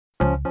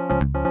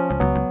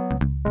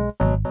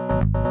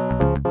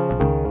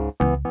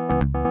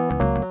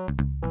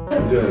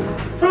good.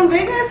 From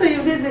Vegas or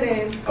you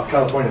visiting?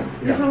 California.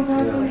 You're from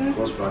California? Yeah,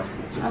 close by.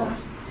 Oh,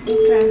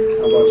 okay.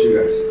 How about you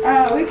guys?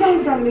 We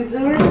come from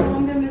Missouri,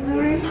 Columbia,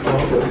 Missouri.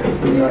 Oh,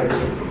 okay.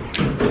 Nice.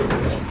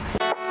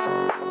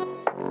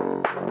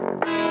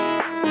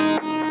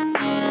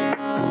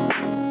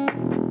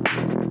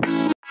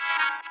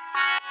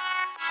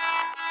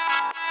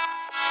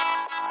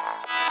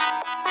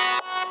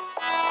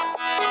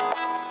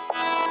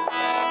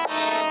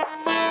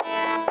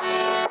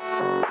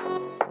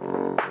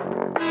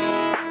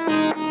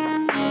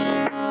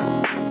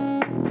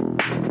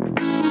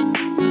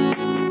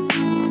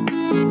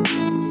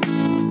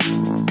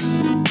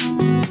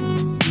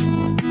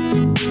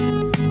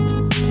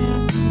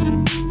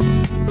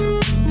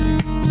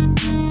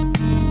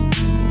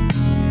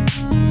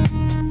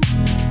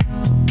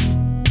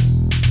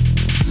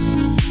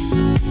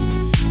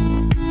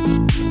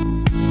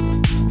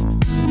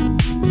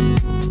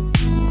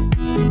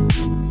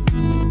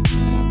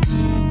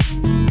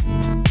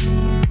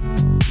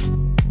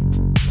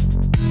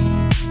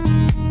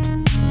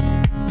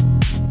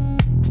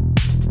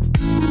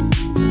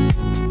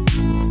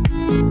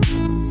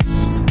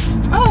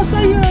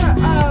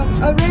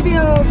 A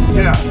radio.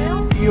 Yeah.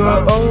 You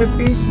are OFP?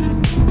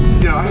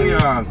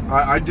 Yeah,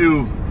 I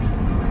do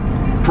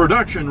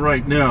production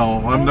right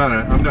now. I'm not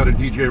a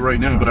DJ right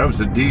now, but I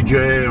was a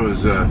DJ. I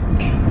was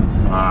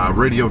a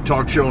radio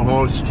talk show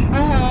host.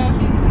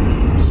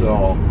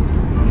 So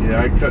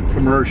yeah, I cut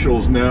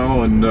commercials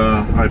now, and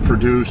I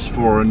produce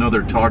for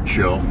another talk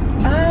show.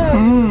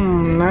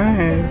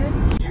 Nice.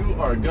 You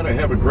are gonna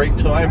have a great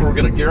time. We're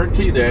gonna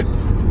guarantee that,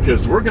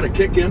 because we're gonna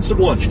kick in some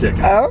lunch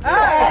tickets.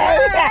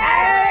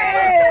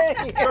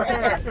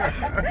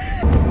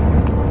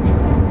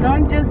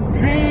 Don't just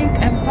drink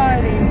and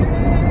party.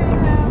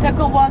 Take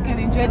a walk and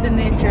enjoy the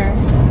nature.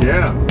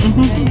 Yeah.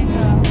 There you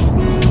go.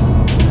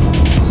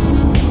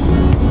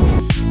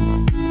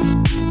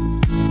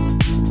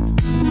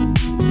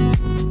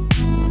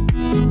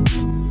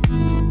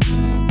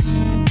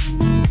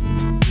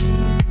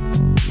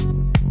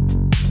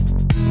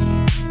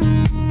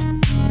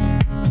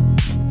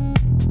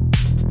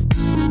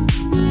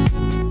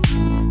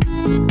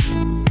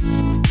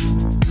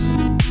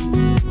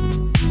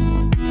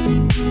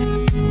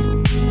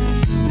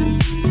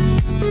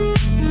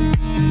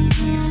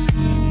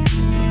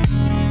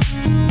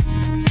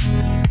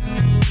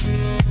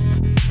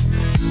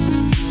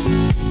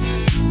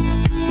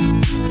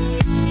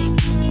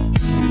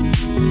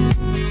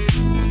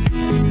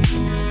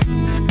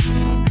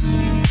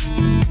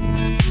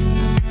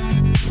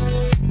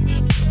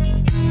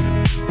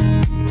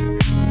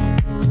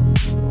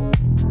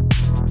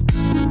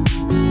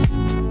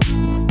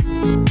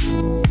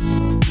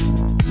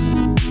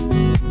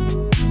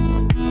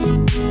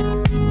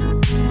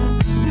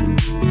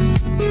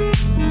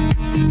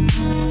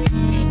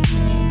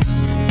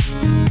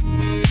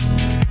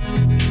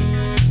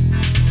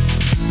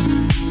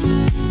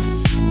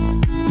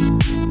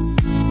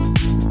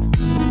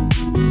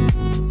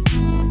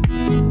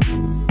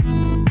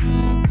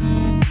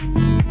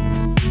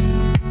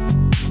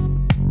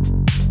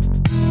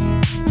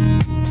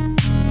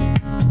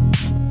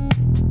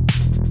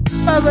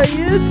 I'm a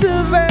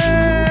YouTuber.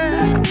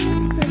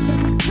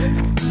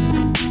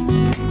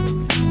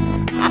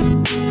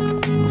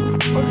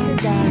 Okay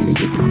guys,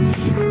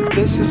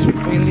 this is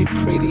really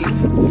pretty.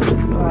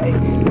 Like,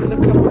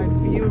 look at my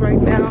view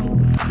right now.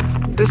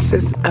 This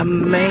is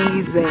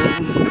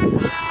amazing.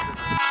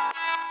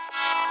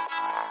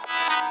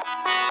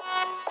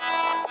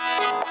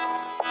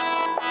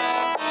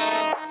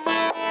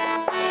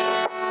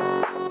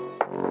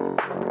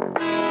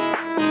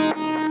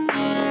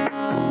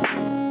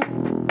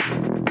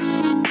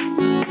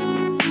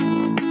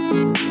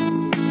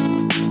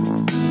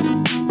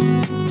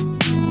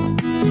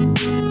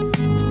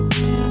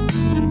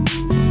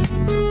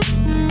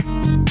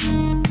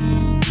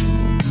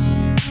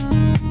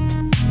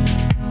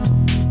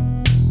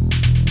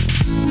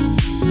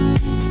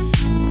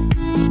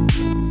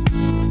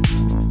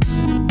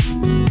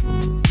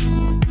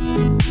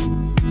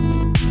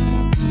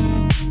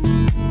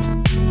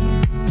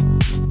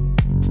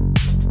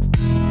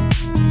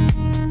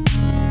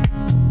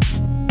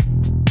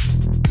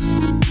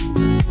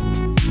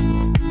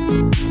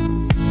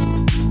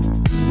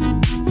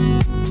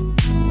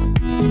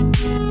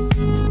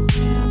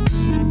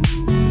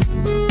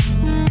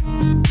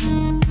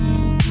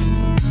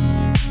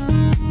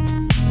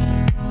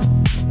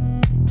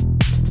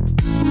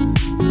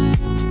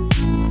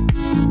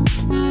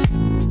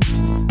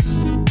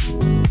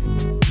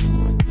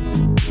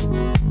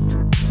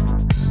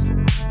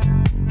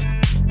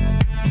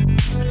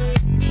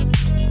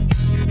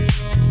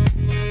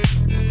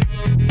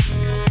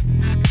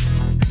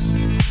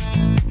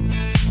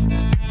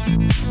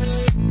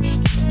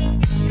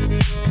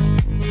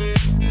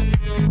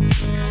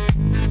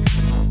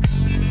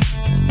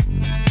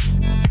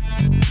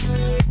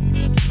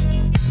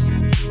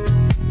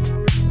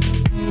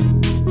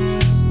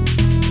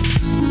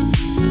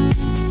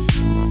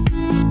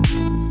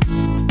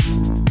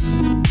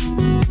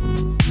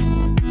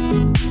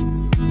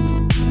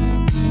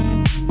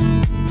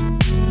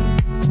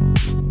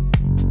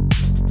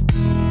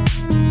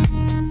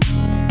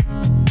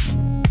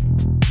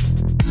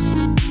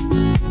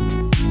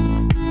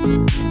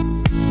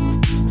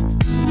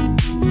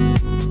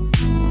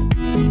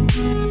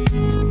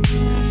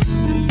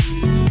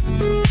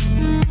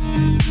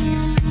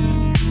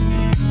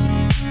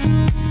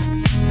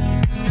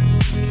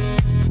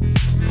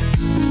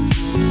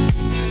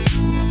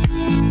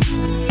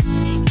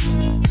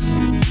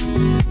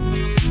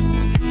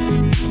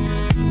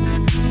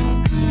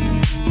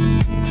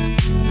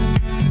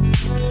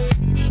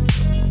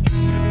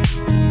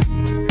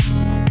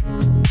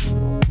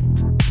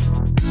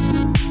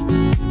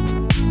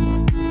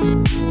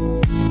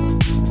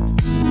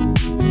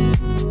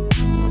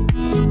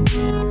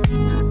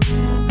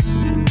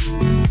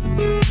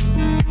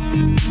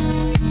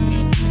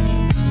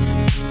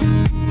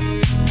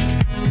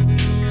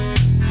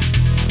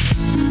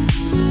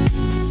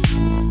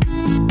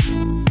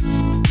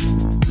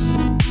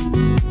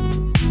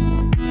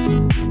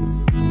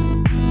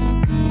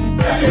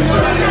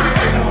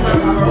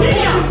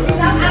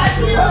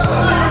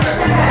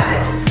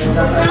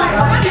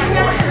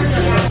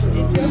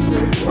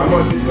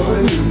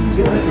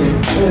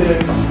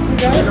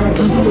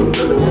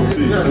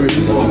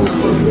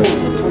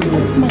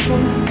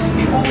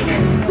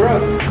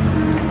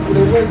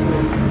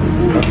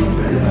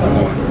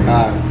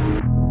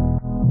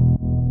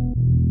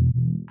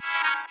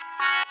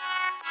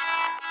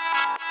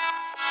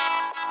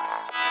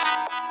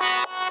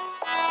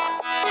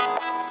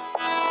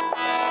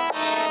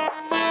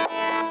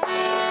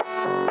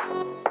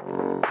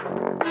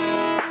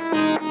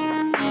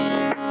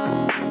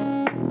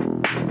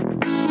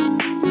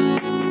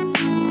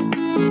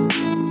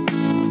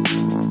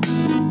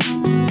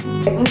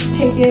 let's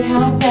take it.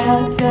 How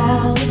about,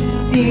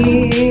 let's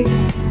see.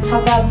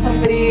 How about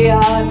somebody,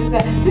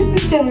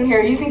 just gentleman here.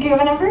 Are you thinking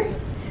of a number?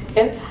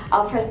 Yes.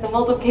 I'll press the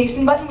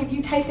multiplication button when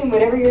you type in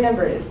whatever your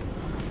number is.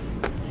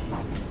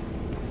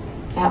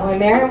 That one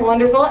there,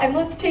 wonderful. And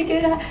let's take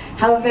it,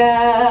 how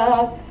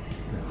about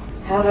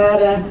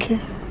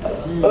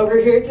over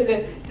here to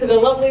the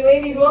lovely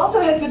lady who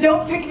also has the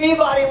don't pick me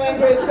body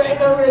language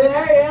right over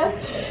there, yeah?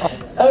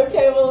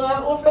 Okay, well,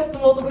 we'll press the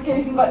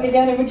multiplication button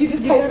again, and when you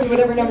just type in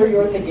whatever number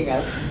you're thinking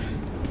of.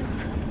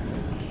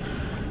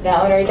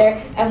 That one right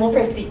there, and we'll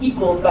press the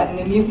equals button,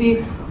 and you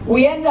see,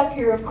 we end up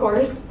here, of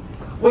course,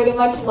 with a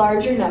much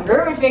larger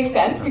number, which makes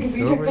sense, because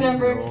we took the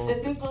number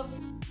that this little...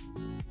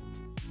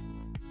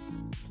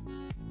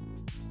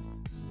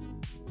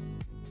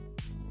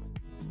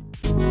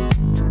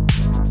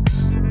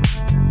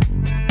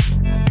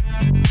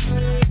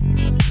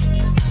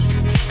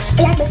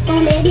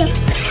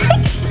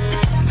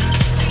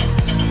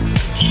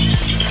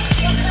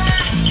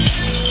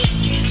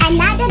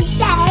 Another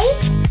day.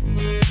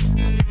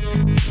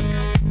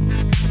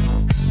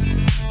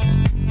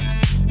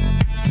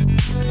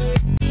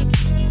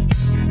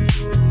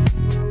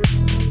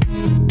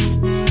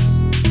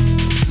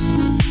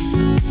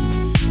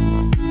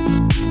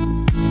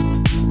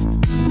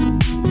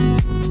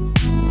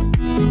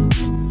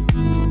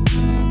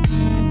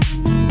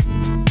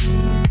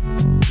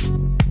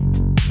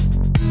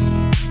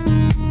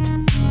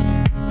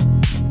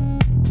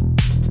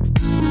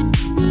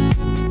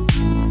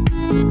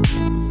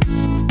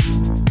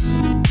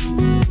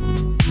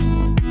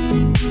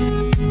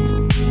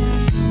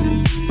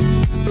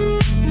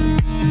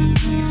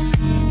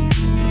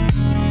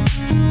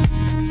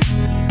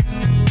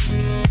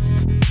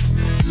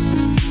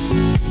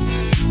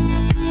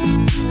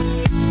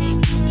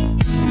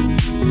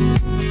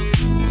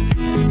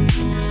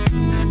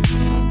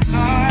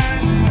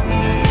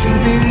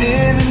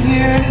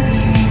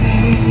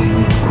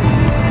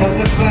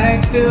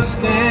 Still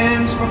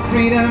stands for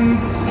freedom,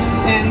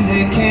 and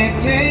they can't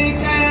take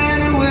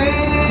that away.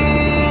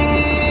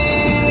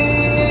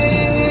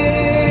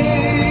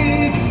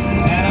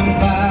 And I'm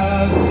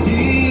proud to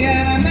be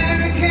an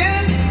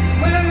American,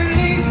 well at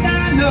least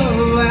I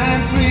know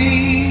I'm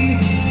free.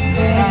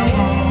 And I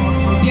won't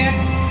forget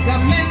the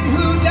men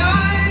who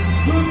died,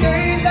 who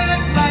gave that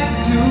right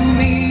to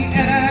me.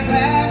 And I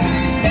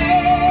gladly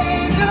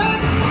stand up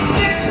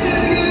next to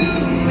you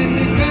and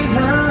defend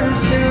her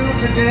still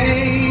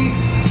today.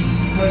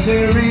 'Cause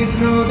there ain't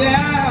no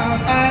doubt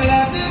I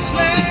love this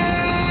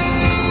land.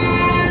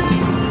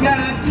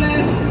 God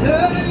bless the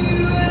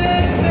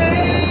USA.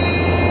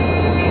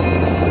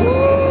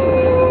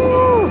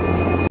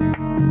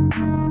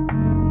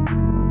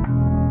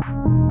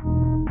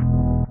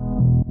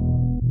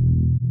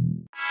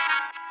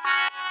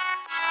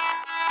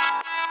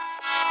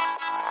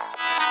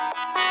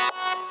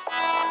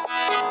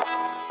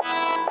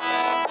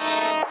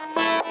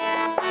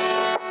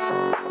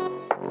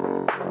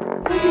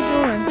 What are you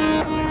doing?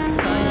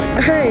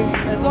 Hey.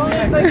 As long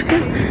as I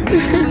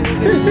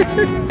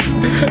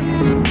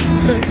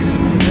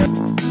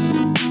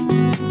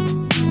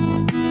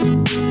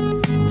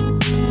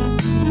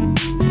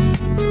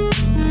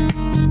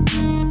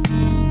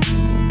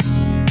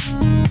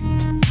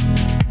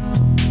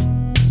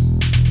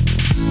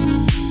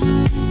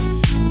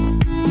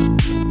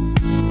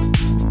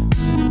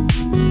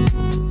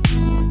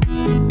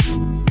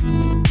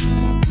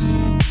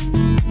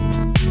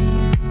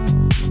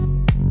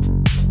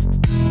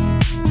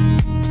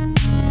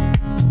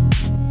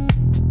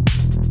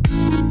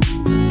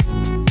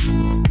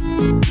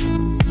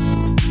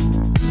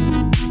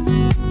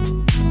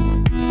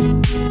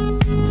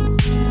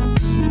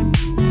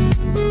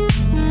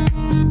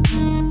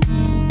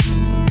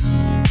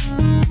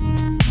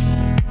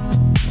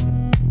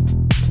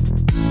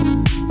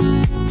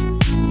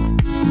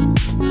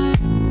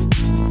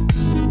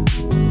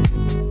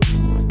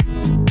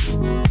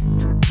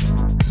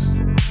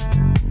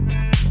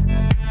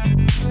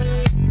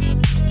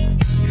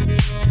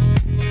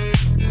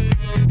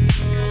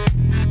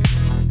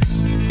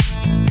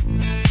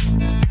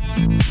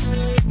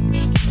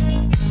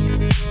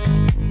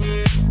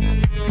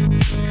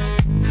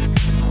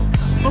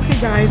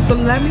Guys, so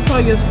let me tell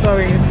you a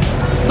story.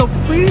 So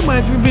pretty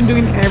much we've been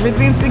doing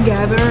everything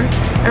together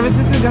ever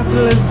since we got to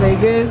Las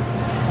Vegas,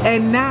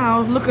 and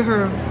now look at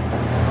her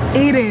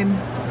eating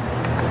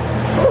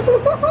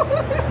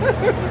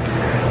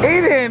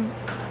eating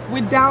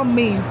without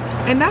me,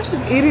 and now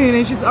she's eating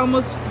and she's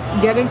almost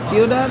getting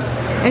filled up,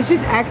 and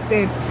she's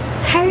asking,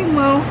 hey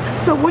Mo,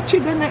 so what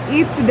you gonna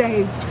eat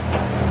today?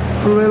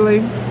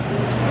 Really?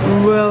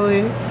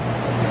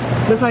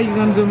 That's how you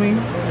gonna do me?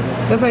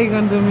 That's how you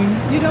gonna do me?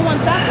 You don't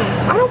want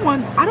tacos.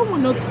 I don't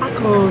want no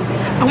tacos.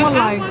 I want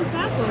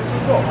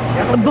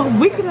tacos. But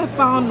we could have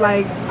found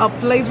like a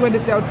place where they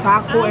sell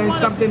taco and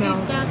something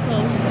else.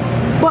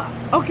 Tacos. But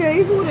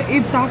okay, if you wanna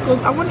eat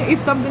tacos, I wanna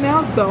eat something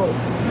else though.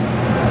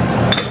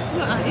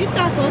 No, I eat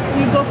tacos,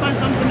 you go find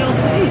something else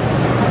to eat.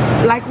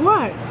 Like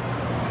what?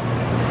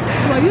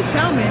 Well, you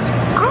tell me.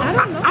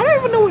 I don't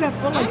even know what I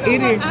feel like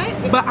eating,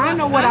 but I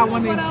know what I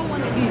want to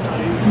eat.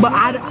 But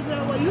I don't.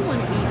 What you want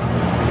to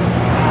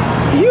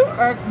eat? You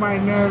irk my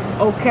nerves,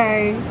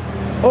 okay?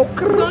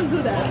 Okay. Don't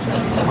do that.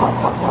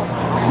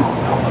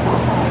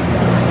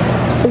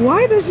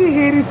 Why does she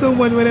hate it so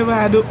much whenever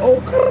I do?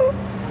 Okay.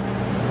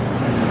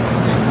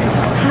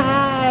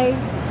 Hi.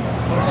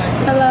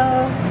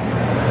 Hello.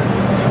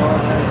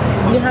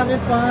 You having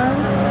fun?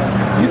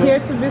 You here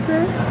to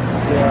visit?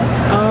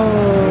 Yeah.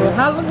 Oh,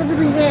 how long have you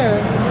been here?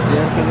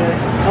 Yesterday.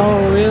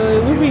 Oh, really?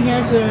 We've been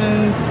here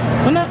since.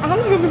 How long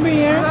have you been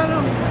here? I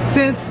don't know.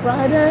 Since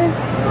Friday?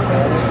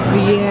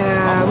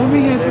 Yeah, we've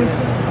been here since.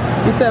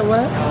 You said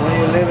what? Where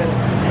you living?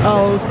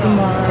 Oh,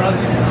 tomorrow.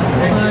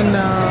 I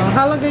know.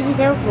 How long are you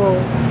here for?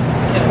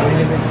 We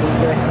live in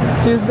Tuesday.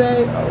 Tuesday?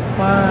 Oh,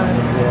 fine.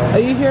 Yeah. Are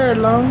you here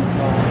alone?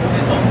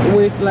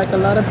 With like a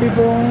lot of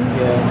people?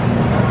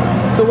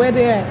 Yeah. So where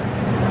they at?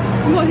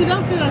 No, he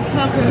don't feel like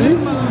talking. Leave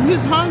him alone.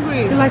 He's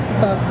hungry. He likes to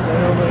talk.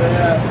 We're over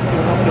there.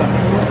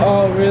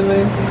 Oh,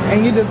 really?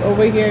 And you just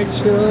over here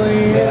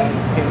chilling? Yeah, I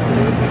just came to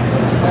visit.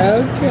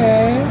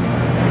 Okay.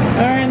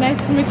 Alright, nice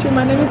to meet you.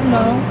 My name is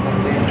Mo.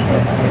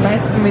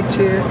 Nice to meet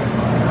you.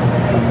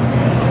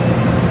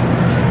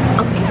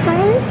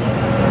 Okay.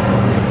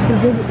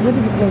 What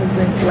did you call this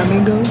thing?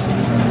 Flamingos?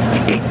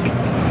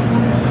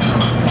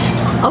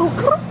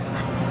 Okay.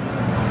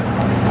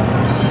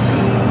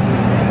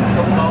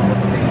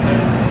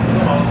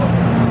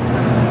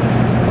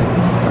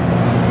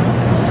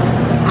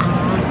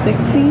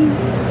 Sexy.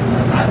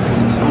 I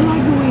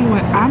like the way you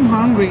went. I'm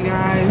hungry,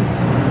 guys.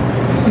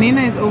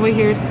 Nina is over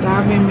here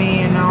starving me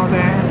and all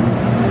that.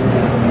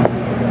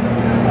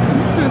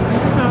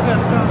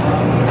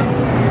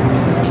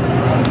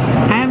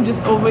 I am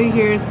just over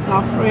here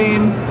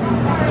suffering.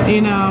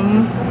 You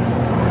know,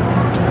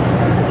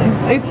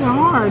 it's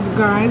hard,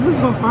 guys. It's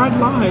a hard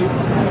life.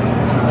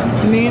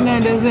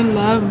 Nina doesn't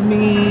love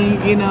me.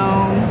 You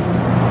know,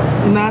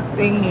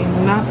 nothing.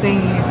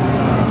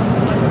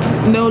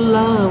 No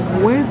love.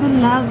 Where's the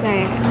love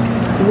at?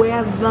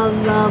 Where's the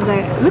love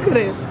at? Look at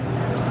it.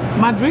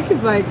 My drink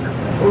is like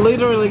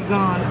literally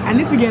gone. I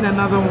need to get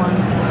another one.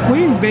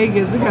 We're in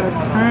Vegas. We gotta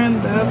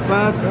turn the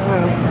fuck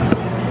up.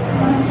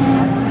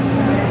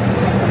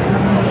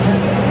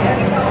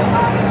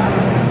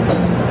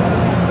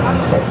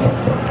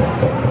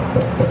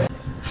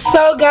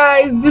 So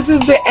guys, this is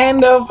the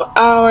end of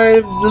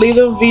our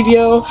little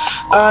video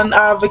on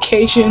our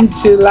vacation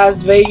to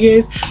Las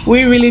Vegas.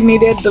 We really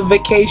needed the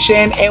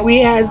vacation and we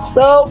had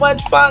so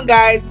much fun,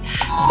 guys.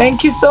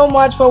 Thank you so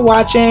much for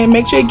watching.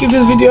 Make sure you give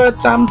this video a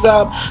thumbs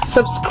up,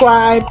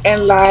 subscribe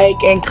and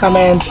like and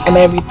comment and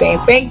everything.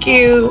 Thank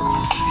you.